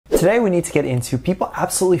Today we need to get into people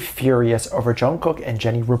absolutely furious over JungKook and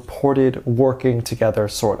Jennie reported working together,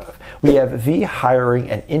 sort of. We have V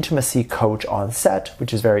hiring an intimacy coach on set,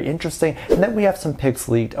 which is very interesting, and then we have some pics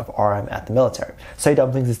leaked of RM at the military. So hey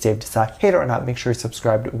Dumplings, it's Dave. Decide, hater or not, make sure you're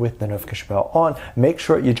subscribed with the notification bell on. Make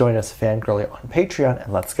sure you join us fangirling on Patreon,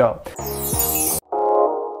 and let's go.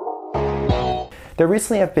 There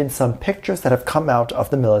recently have been some pictures that have come out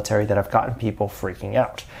of the military that have gotten people freaking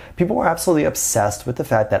out. People were absolutely obsessed with the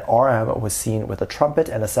fact that RM was seen with a trumpet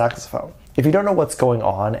and a saxophone. If you don't know what's going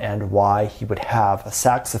on and why he would have a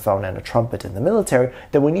saxophone and a trumpet in the military,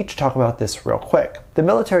 then we need to talk about this real quick. The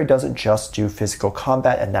military doesn't just do physical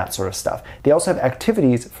combat and that sort of stuff. They also have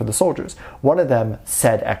activities for the soldiers. One of them,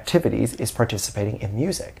 said activities, is participating in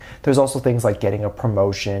music. There's also things like getting a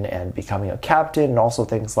promotion and becoming a captain, and also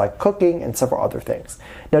things like cooking and several other things.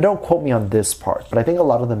 Now don't quote me on this part, but I think a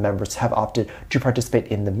lot of the members have opted to participate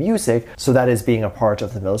in the music, so that is being a part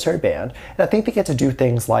of the military band, and I think they get to do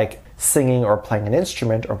things like singing or playing an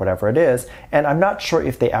instrument or whatever it is, and I'm not sure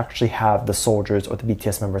if they actually have the soldiers or the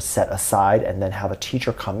BTS members set aside and then have a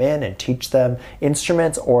teacher come in and teach them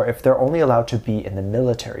instruments, or if they're only allowed to be in the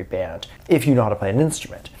military band if you know how to play an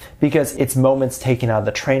instrument. Because it's moments taken out of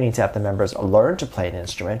the training to have the members learn to play an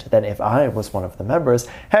instrument. Then if I was one of the members,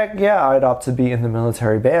 heck yeah, I'd opt to be in the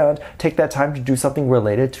military band, take that time to do something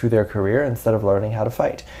related to their career instead of learning how to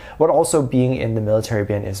fight. What also being in the military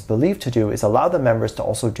band is believed to do is allow the members to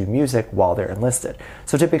also do music while they're enlisted.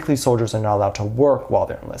 So typically soldiers are not allowed to work while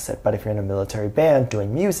they're enlisted, but if you're in a military band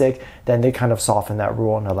doing music, then they kind of soften that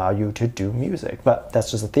rule and allow you to do music. But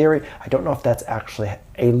that's just a theory. I don't know if that's actually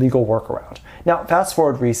a legal workaround. Now, fast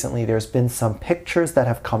forward recently, there's been some pictures that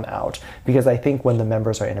have come out because I think when the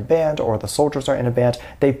members are in a band or the soldiers are in a band,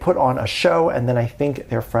 they put on a show and then I think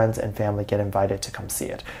their friends and family get invited to come see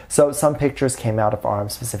it. So some pictures came out of RM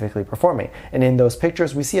specifically performing, and in those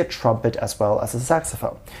pictures we see a trumpet as well as a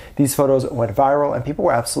saxophone. These photos went viral and people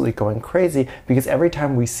were absolutely going crazy because every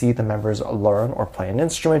time we see the members learn or play an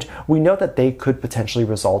instrument, we know that they could potentially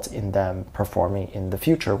result in them performing in the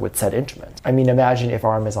future with said instrument. I mean, imagine if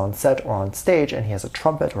RM is on set or on stage and he has a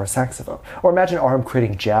trumpet or a saxophone. Or imagine RM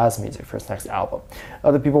creating jazz music for his next album.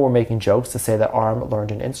 Other people were making jokes to say that RM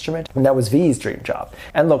learned an instrument, and that was V's dream job.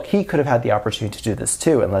 And look, he could have had the opportunity to do this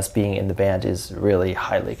too, unless being in the band is really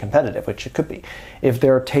highly competitive, which it could be. If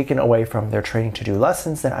they're taken away from their training to do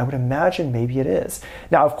lessons, then I would imagine maybe it is.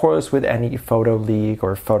 Now, of course, with any photo leak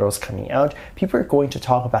or photos coming out, people are going to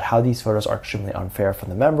talk about how these photos are extremely unfair for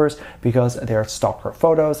the members because they're stalker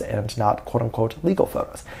photos and not quote-unquote legal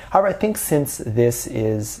photos. However, I think since this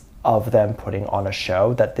is of them putting on a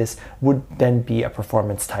show, that this would then be a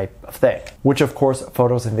performance type of thing, which of course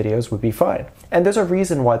photos and videos would be fine. And there's a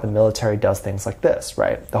reason why the military does things like this,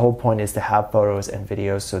 right? The whole point is to have photos and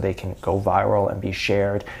videos so they can go viral and be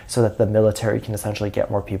shared so that the military can essentially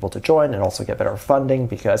get more people to join and also get better funding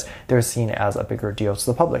because they're seen as a bigger deal to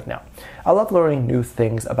the public now. I love learning new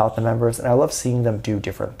things about the members and I love seeing them do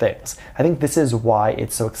different things. I think this is why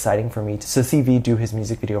it's so exciting for me to see V do his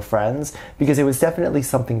music video Friends, because it was definitely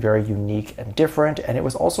something very unique and different, and it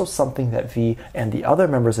was also something that V and the other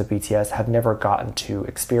members of BTS have never gotten to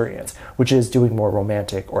experience, which is doing more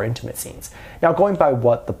romantic or intimate scenes. Now, going by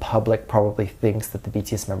what the public probably thinks that the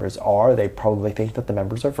BTS members are, they probably think that the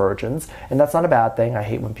members are virgins, and that's not a bad thing. I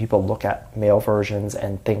hate when people look at male versions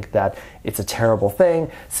and think that it's a terrible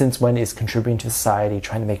thing, since when is contributing to society,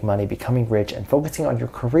 trying to make money, becoming rich, and focusing on your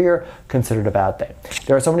career considered a bad thing?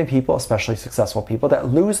 There are so many people, especially successful people, that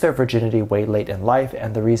lose their virginity way late in life,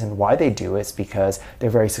 and the reason why they do is because they're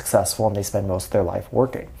very successful and they spend most of their life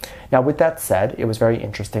working. Now, with that said, it was very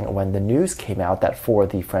interesting when the news came out that for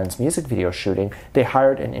the Friends music video shooting, they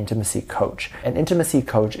hired an intimacy coach. An intimacy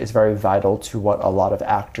coach is very vital to what a lot of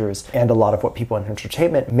actors and a lot of what people in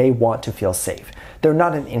entertainment may want to feel safe. They're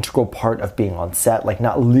not an integral part of being on set, like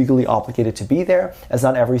not legally obligated to be there, as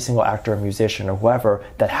not every single actor or musician or whoever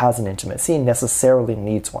that has an intimate scene necessarily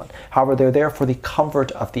needs one. However, they're there for the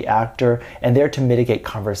comfort of the actor and there to mitigate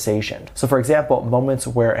conversation. So for example, moments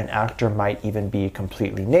where an actor might even be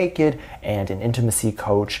completely naked and an intimacy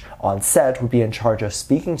coach on set would be in charge of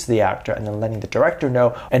speaking to the actor and then letting the director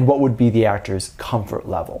know and what would be the actor's comfort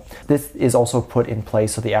level. This is also put in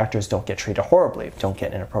place so the actors don't get treated horribly, don't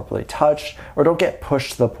get inappropriately touched, or don't get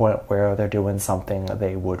pushed to the point where they're doing something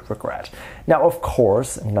they would regret. Now, of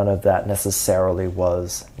course, none of that necessarily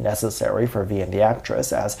was necessary for V and the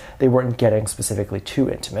actress, as they weren't getting specifically too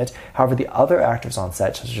intimate. However, the other actors on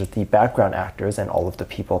set such as the background actors and all of the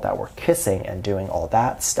people that were kissing and doing all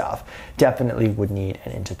that stuff, definitely would need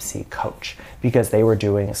an intimacy coach, because they were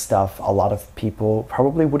doing stuff a lot of people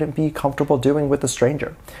probably wouldn't be comfortable doing with a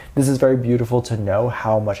stranger. This is very beautiful to know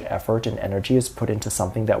how much effort and energy is put into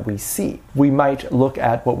something that we see. We might look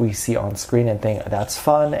at what we see on screen and think that's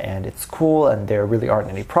fun and it's cool and there really aren't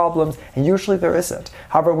any problems, and usually there isn't.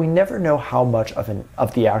 However, we never know how much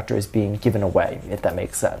of the actor is being given away, if that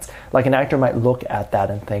makes sense. Like, an actor might look at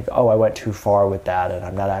that and think, oh, I went too far with that and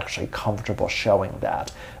I'm not actually comfortable showing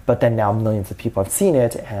that. But then now millions of people have seen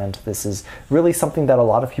it, and this is really something that a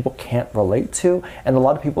lot of people can't relate to and a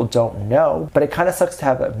lot of people don't know. But it kind of sucks to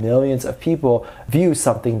have millions of people view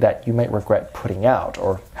something that you might regret putting out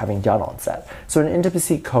or having done on set. So an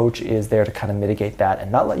intimacy coach is there to kind of mitigate that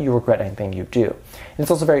and not let you regret anything you do. And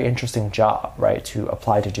it's also a very interesting job, right, to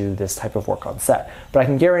apply to do this type of work on set. But I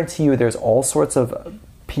can guarantee you there's all sorts of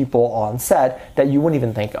people on set that you wouldn't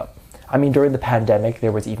even think of. I mean, during the pandemic,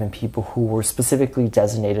 there was even people who were specifically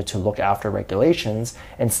designated to look after regulations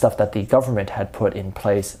and stuff that the government had put in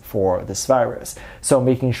place for this virus. So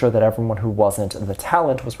making sure that everyone who wasn't the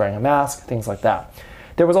talent was wearing a mask, things like that.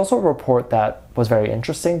 There was also a report that was very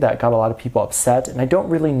interesting that got a lot of people upset, and I don't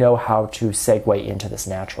really know how to segue into this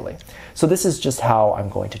naturally. So this is just how I'm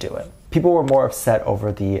going to do it. People were more upset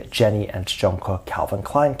over the Jennie and JungKook Calvin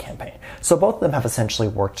Klein campaign. So both of them have essentially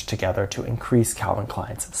worked together to increase Calvin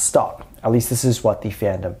Klein's stock. At least this is what the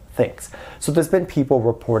fandom thinks. So there's been people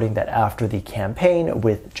reporting that after the campaign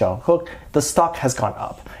with JungKook, the stock has gone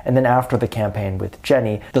up. And then after the campaign with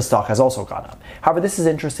Jennie, the stock has also gone up. However, this is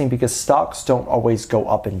interesting because stocks don't always go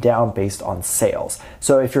up and down based on sales.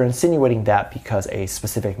 So if you're insinuating that because a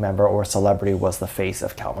specific member or celebrity was the face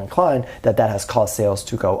of Calvin Klein, that has caused sales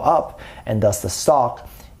to go up and thus the stock,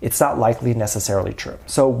 it's not likely necessarily true.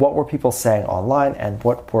 So what were people saying online and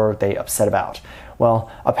what were they upset about?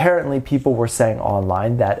 Well, apparently people were saying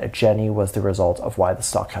online that Jennie was the result of why the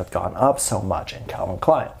stock had gone up so much in Calvin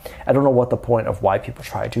Klein. I don't know what the point of why people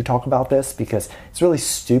try to talk about this, because it's really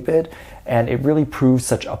stupid and it really proves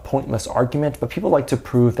such a pointless argument, but people like to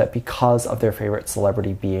prove that because of their favorite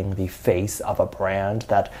celebrity being the face of a brand,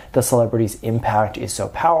 that the celebrity's impact is so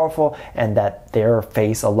powerful and that their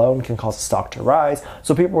face alone can cause the stock to rise.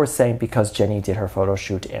 So people were saying because Jennie did her photo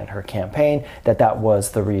shoot and her campaign, that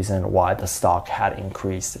was the reason why the stock had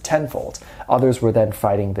increased tenfold. Others were then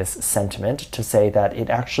fighting this sentiment to say that it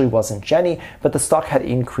actually wasn't Jennie, but the stock had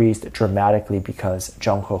increased dramatically because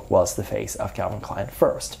JungKook was the face of Calvin Klein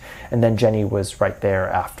first. And then Jennie was right there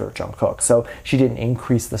after JungKook. So she didn't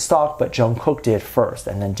increase the stock, but JungKook did first,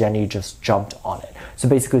 and then Jennie just jumped on it. So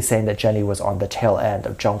basically saying that Jennie was on the tail end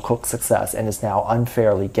of JungKook's success and is now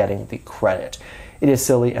unfairly getting the credit. It is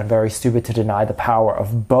silly and very stupid to deny the power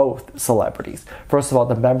of both celebrities. First of all,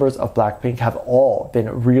 the members of Blackpink have all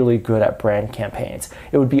been really good at brand campaigns.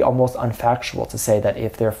 It would be almost unfactual to say that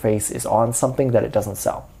if their face is on something that it doesn't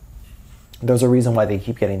sell. There's a reason why they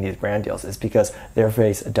keep getting these brand deals, is because their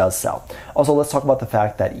face does sell. Also, let's talk about the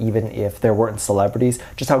fact that even if there weren't celebrities,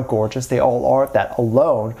 just how gorgeous they all are, that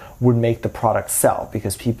alone would make the product sell,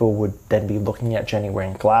 because people would then be looking at Jennie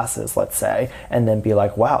wearing glasses, let's say, and then be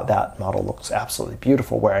like, wow, that model looks absolutely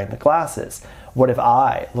beautiful wearing the glasses. What if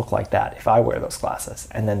I look like that if I wear those glasses?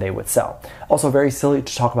 And then they would sell. Also very silly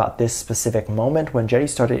to talk about this specific moment when Jennie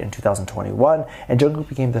started in 2021 and Jungkook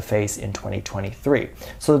became the face in 2023.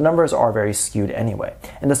 So the numbers are very skewed anyway.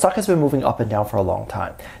 And the stock has been moving up and down for a long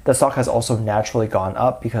time. The stock has also naturally gone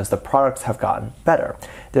up because the products have gotten better.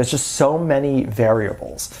 There's just so many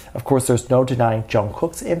variables. Of course, there's no denying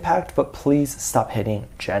JungKook's impact, but please stop hitting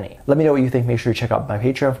Jennie. Let me know what you think. Make sure you check out my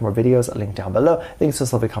Patreon for more videos, link down below. Thanks,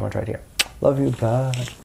 just leave a comment right here. Love you, bye.